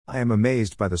I am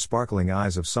amazed by the sparkling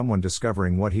eyes of someone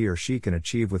discovering what he or she can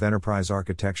achieve with enterprise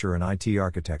architecture and IT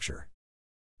architecture.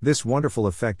 This wonderful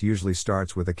effect usually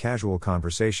starts with a casual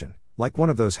conversation, like one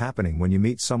of those happening when you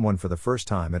meet someone for the first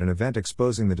time at an event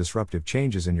exposing the disruptive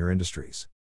changes in your industries.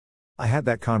 I had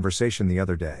that conversation the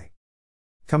other day.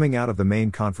 Coming out of the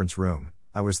main conference room,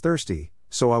 I was thirsty,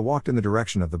 so I walked in the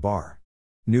direction of the bar.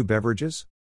 New beverages?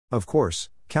 Of course,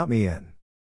 count me in.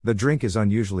 The drink is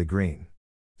unusually green.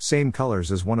 Same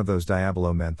colors as one of those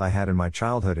Diabolo menthe I had in my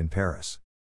childhood in Paris.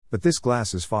 But this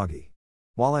glass is foggy.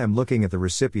 While I am looking at the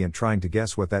recipient trying to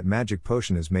guess what that magic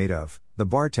potion is made of, the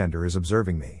bartender is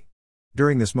observing me.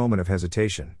 During this moment of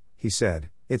hesitation, he said,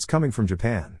 "It's coming from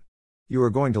Japan. You are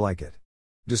going to like it."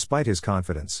 Despite his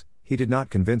confidence, he did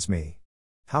not convince me.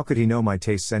 How could he know my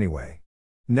tastes anyway?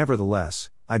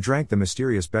 Nevertheless, I drank the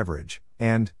mysterious beverage,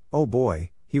 and, oh boy,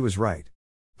 he was right.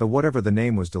 The whatever the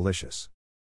name was delicious.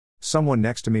 Someone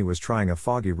next to me was trying a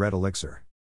foggy red elixir.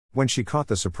 When she caught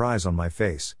the surprise on my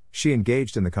face, she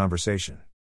engaged in the conversation.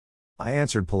 I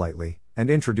answered politely, and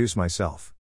introduced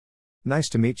myself. "Nice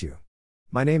to meet you.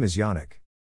 My name is Yannick.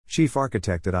 Chief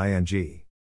Architect at ING.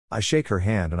 I shake her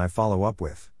hand and I follow up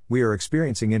with, "We are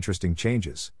experiencing interesting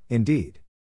changes, indeed.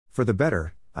 For the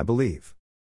better, I believe."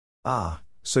 "Ah,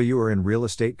 so you are in real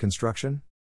estate construction?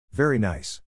 Very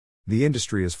nice. The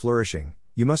industry is flourishing,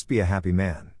 you must be a happy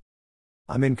man."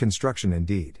 "I'm in construction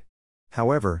indeed.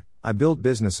 However, I build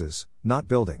businesses, not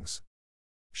buildings."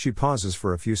 She pauses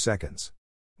for a few seconds.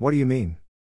 "What do you mean?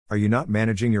 Are you not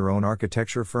managing your own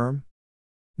architecture firm?"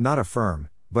 "Not a firm,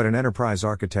 but an enterprise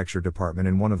architecture department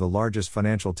in one of the largest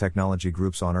financial technology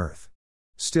groups on earth.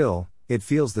 Still, it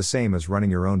feels the same as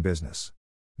running your own business.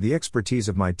 The expertise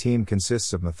of my team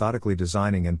consists of methodically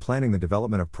designing and planning the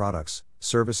development of products,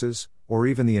 services, or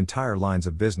even the entire lines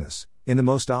of business, in the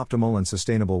most optimal and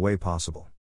sustainable way possible.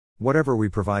 Whatever we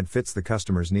provide fits the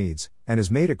customer's needs, and is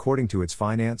made according to its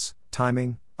finance,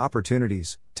 timing,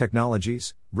 opportunities,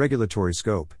 technologies, regulatory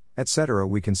scope, etc.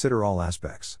 We consider all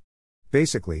aspects.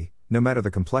 Basically, no matter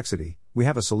the complexity, we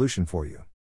have a solution for you."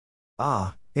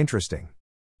 "Ah, interesting.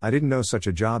 I didn't know such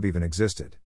a job even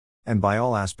existed. And by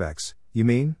all aspects, you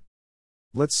mean?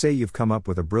 Let's say you've come up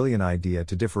with a brilliant idea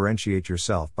to differentiate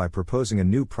yourself by proposing a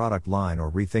new product line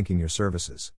or rethinking your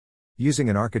services. Using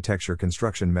an architecture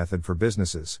construction method for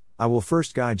businesses, I will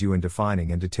first guide you in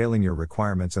defining and detailing your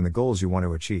requirements and the goals you want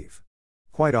to achieve.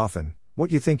 Quite often,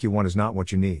 what you think you want is not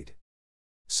what you need.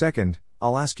 Second,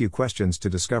 I'll ask you questions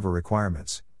to discover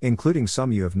requirements, including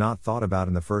some you have not thought about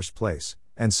in the first place,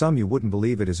 and some you wouldn't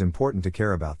believe it is important to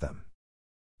care about them.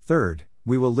 Third,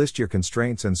 we will list your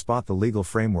constraints and spot the legal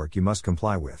framework you must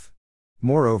comply with.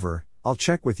 Moreover, I'll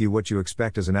check with you what you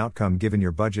expect as an outcome given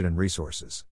your budget and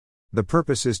resources. The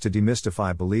purpose is to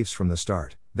demystify beliefs from the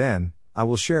start, then, I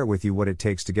will share with you what it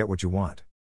takes to get what you want.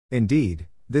 Indeed,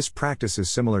 this practice is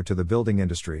similar to the building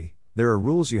industry. There are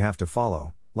rules you have to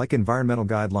follow, like environmental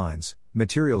guidelines,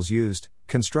 materials used,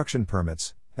 construction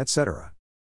permits, etc.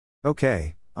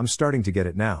 Okay, I'm starting to get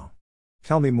it now.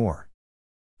 Tell me more."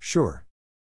 "Sure.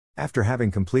 After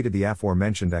having completed the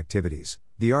aforementioned activities,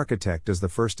 the architect does the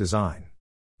first design.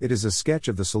 It is a sketch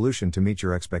of the solution to meet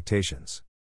your expectations.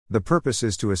 The purpose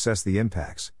is to assess the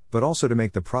impacts, but also to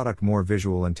make the product more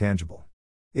visual and tangible.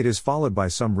 It is followed by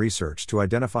some research to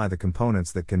identify the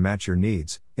components that can match your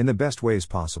needs, in the best ways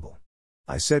possible.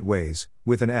 I said ways,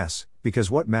 with an S, because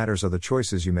what matters are the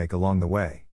choices you make along the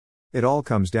way. It all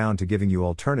comes down to giving you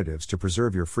alternatives to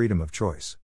preserve your freedom of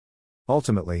choice.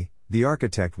 Ultimately, the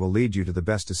architect will lead you to the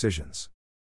best decisions.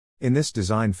 In this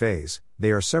design phase,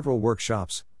 there are several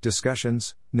workshops,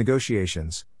 discussions,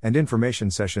 negotiations, and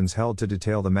information sessions held to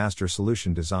detail the master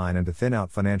solution design and to thin out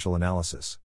financial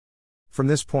analysis. From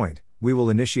this point, we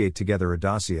will initiate together a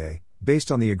dossier,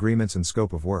 based on the agreements and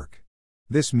scope of work.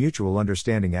 This mutual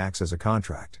understanding acts as a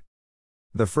contract.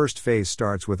 The first phase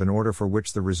starts with an order for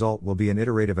which the result will be an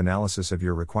iterative analysis of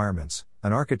your requirements,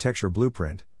 an architecture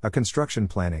blueprint, a construction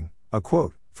planning, a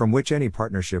quote, from which any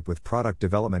partnership with product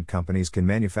development companies can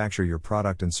manufacture your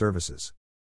product and services.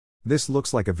 This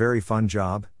looks like a very fun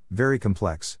job, very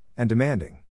complex, and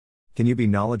demanding. Can you be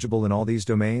knowledgeable in all these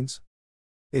domains?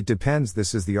 It depends.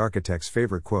 This is the architect's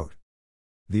favorite quote.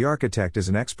 The architect is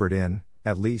an expert in,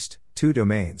 at least, two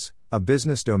domains, a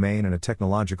business domain and a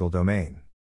technological domain.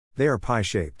 They are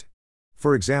pie-shaped.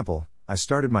 For example, I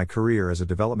started my career as a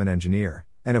development engineer,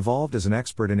 and evolved as an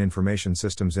expert in information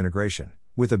systems integration,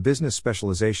 with a business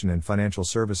specialization in financial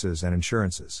services and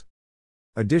insurances.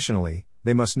 Additionally,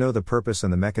 they must know the purpose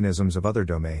and the mechanisms of other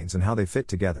domains and how they fit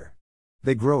together.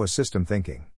 They grow a system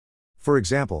thinking. For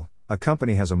example, a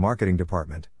company has a marketing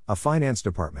department, a finance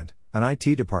department, an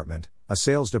IT department, a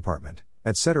sales department,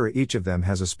 etc. Each of them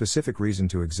has a specific reason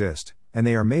to exist, and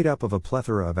they are made up of a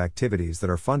plethora of activities that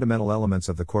are fundamental elements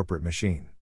of the corporate machine.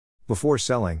 Before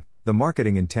selling, the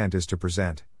marketing intent is to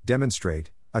present,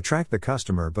 demonstrate, attract the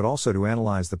customer, but also to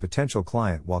analyze the potential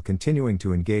client while continuing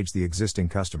to engage the existing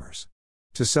customers.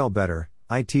 To sell better,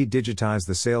 IT digitize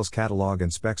the sales catalog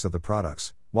and specs of the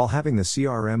products, while having the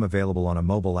CRM available on a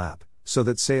mobile app, so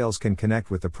that sales can connect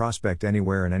with the prospect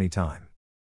anywhere and anytime.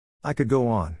 I could go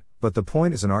on, but the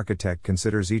point is an architect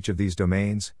considers each of these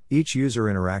domains, each user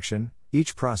interaction,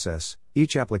 each process,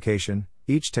 each application,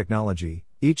 each technology,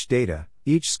 each data,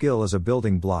 each skill as a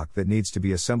building block that needs to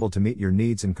be assembled to meet your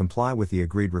needs and comply with the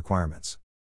agreed requirements.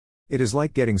 It is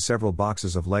like getting several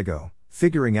boxes of Lego,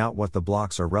 figuring out what the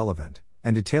blocks are relevant,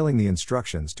 and detailing the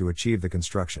instructions to achieve the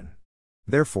construction.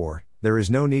 Therefore, there is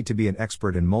no need to be an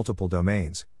expert in multiple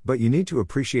domains, but you need to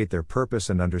appreciate their purpose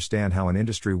and understand how an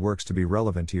industry works to be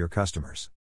relevant to your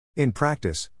customers. In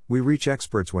practice, we reach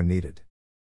experts when needed.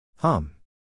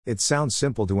 It sounds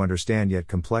simple to understand yet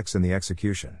complex in the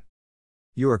execution.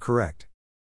 You are correct.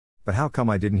 But how come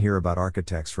I didn't hear about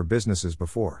architects for businesses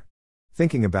before?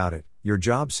 Thinking about it, your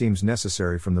job seems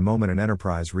necessary from the moment an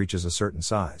enterprise reaches a certain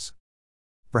size.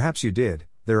 Perhaps you did,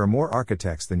 there are more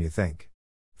architects than you think.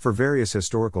 For various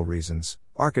historical reasons,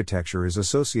 architecture is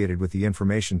associated with the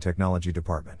information technology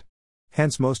department.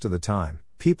 Hence, most of the time,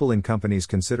 people in companies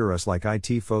consider us like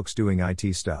IT folks doing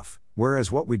IT stuff,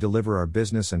 whereas what we deliver are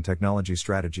business and technology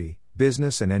strategy,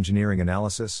 business and engineering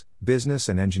analysis, business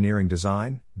and engineering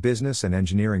design, business and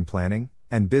engineering planning,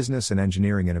 and business and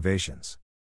engineering innovations.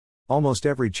 Almost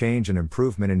every change and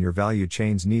improvement in your value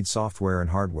chains needs software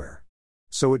and hardware.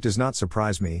 So it does not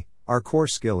surprise me, our core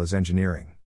skill is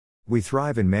engineering. We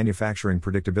thrive in manufacturing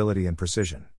predictability and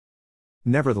precision.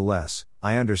 Nevertheless,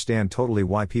 I understand totally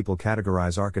why people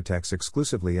categorize architects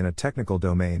exclusively in a technical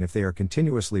domain if they are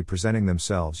continuously presenting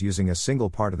themselves using a single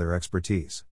part of their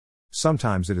expertise.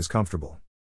 Sometimes it is comfortable.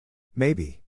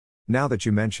 Maybe. Now that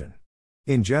you mention.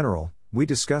 In general, we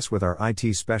discuss with our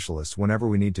IT specialists whenever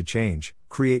we need to change,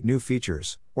 create new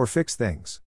features, or fix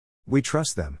things. We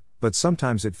trust them, but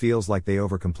sometimes it feels like they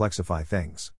overcomplexify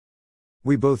things.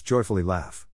 We both joyfully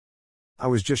laugh. I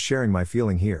was just sharing my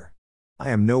feeling here. I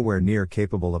am nowhere near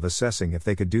capable of assessing if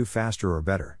they could do faster or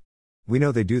better. We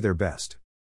know they do their best.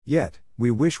 Yet, we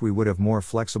wish we would have more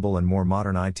flexible and more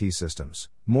modern IT systems,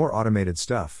 more automated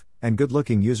stuff, and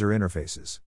good-looking user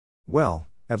interfaces. Well,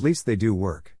 at least they do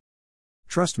work.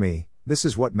 Trust me, this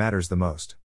is what matters the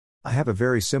most. I have a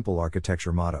very simple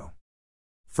architecture motto.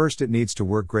 First, it needs to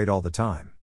work great all the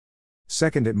time.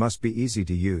 Second, it must be easy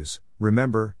to use,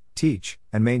 remember, teach,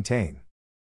 and maintain.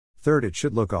 Third, it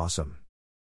should look awesome.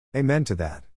 Amen to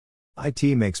that. IT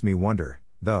makes me wonder,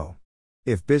 though.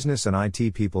 If business and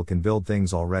IT people can build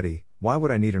things already, why would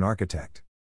I need an architect?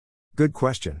 Good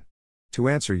question. To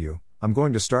answer you, I'm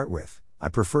going to start with, I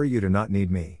prefer you to not need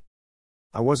me.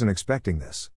 I wasn't expecting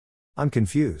this. I'm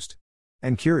confused.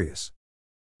 And curious.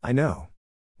 I know.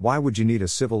 Why would you need a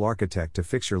civil architect to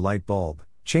fix your light bulb,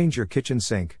 change your kitchen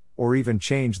sink, or even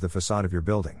change the facade of your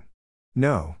building?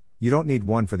 No, you don't need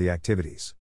one for the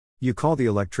activities. You call the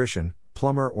electrician,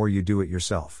 plumber, or you do it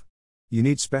yourself. You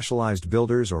need specialized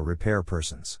builders or repair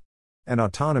persons. And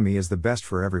autonomy is the best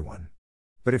for everyone.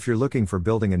 But if you're looking for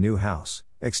building a new house,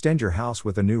 extend your house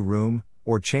with a new room,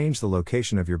 or change the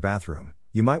location of your bathroom,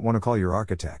 you might want to call your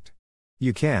architect.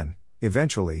 You can,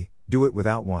 eventually, do it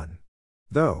without one.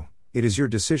 Though, it is your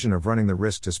decision of running the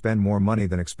risk to spend more money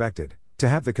than expected, to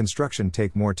have the construction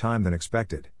take more time than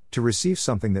expected, to receive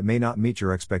something that may not meet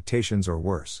your expectations or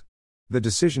worse. The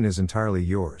decision is entirely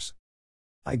yours.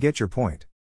 I get your point.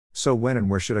 So when and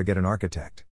where should I get an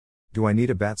architect? Do I need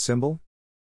a bat symbol?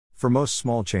 For most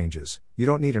small changes, you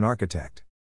don't need an architect.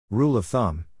 Rule of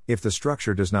thumb, if the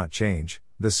structure does not change,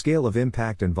 the scale of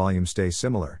impact and volume stays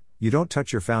similar, you don't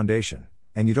touch your foundation,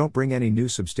 and you don't bring any new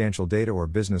substantial data or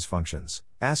business functions,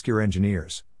 ask your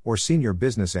engineers, or senior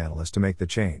business analyst to make the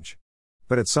change.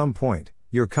 But at some point,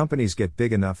 your companies get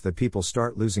big enough that people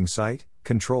start losing sight,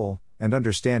 control, and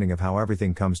understanding of how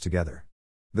everything comes together.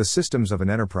 The systems of an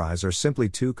enterprise are simply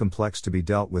too complex to be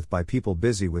dealt with by people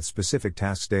busy with specific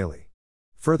tasks daily.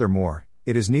 Furthermore,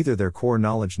 it is neither their core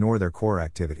knowledge nor their core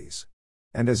activities.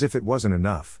 And as if it wasn't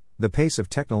enough, the pace of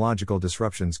technological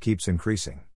disruptions keeps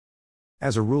increasing.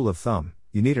 As a rule of thumb,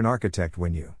 you need an architect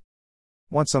when you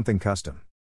want something custom,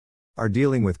 are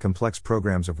dealing with complex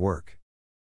programs of work,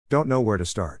 don't know where to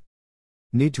start,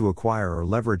 need to acquire or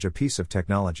leverage a piece of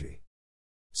technology,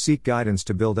 seek guidance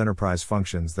to build enterprise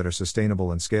functions that are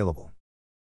sustainable and scalable,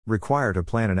 require to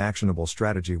plan an actionable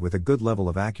strategy with a good level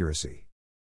of accuracy.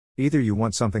 Either you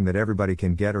want something that everybody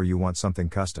can get or you want something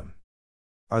custom.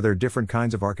 Are there different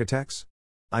kinds of architects?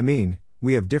 I mean,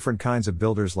 we have different kinds of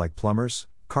builders like plumbers,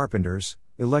 carpenters,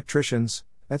 electricians,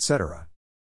 etc.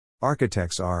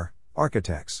 Architects are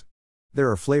architects.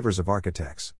 There are flavors of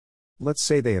architects. Let's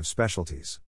say they have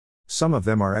specialties. Some of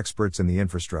them are experts in the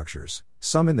infrastructures,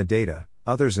 some in the data,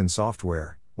 others in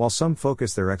software, while some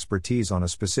focus their expertise on a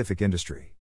specific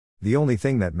industry. The only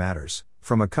thing that matters,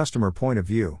 from a customer point of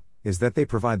view, is that they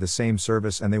provide the same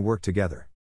service and they work together.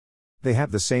 They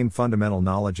have the same fundamental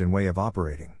knowledge and way of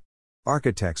operating.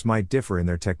 Architects might differ in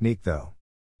their technique though.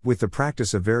 With the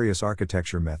practice of various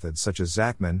architecture methods such as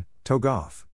Zachman,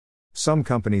 Togoff. Some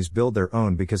companies build their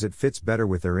own because it fits better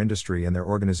with their industry and their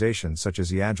organization, such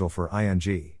as Agile for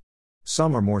ING.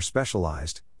 Some are more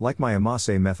specialized, like my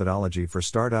Amase methodology for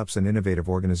startups and innovative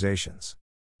organizations.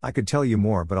 I could tell you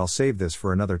more, but I'll save this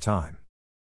for another time.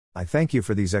 I thank you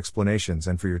for these explanations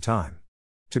and for your time.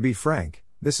 To be frank,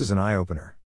 this is an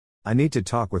eye-opener. I need to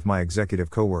talk with my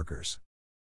executive coworkers.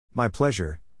 My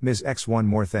pleasure, Ms. X. One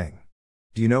more thing.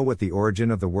 Do you know what the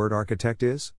origin of the word architect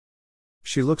is?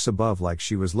 She looks above like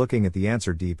she was looking at the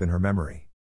answer deep in her memory.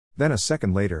 Then a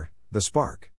second later, the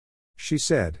spark. She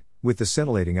said, with the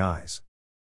scintillating eyes.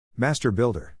 Master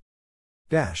Builder.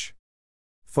 Dash.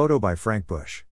 Photo by Frank Bush.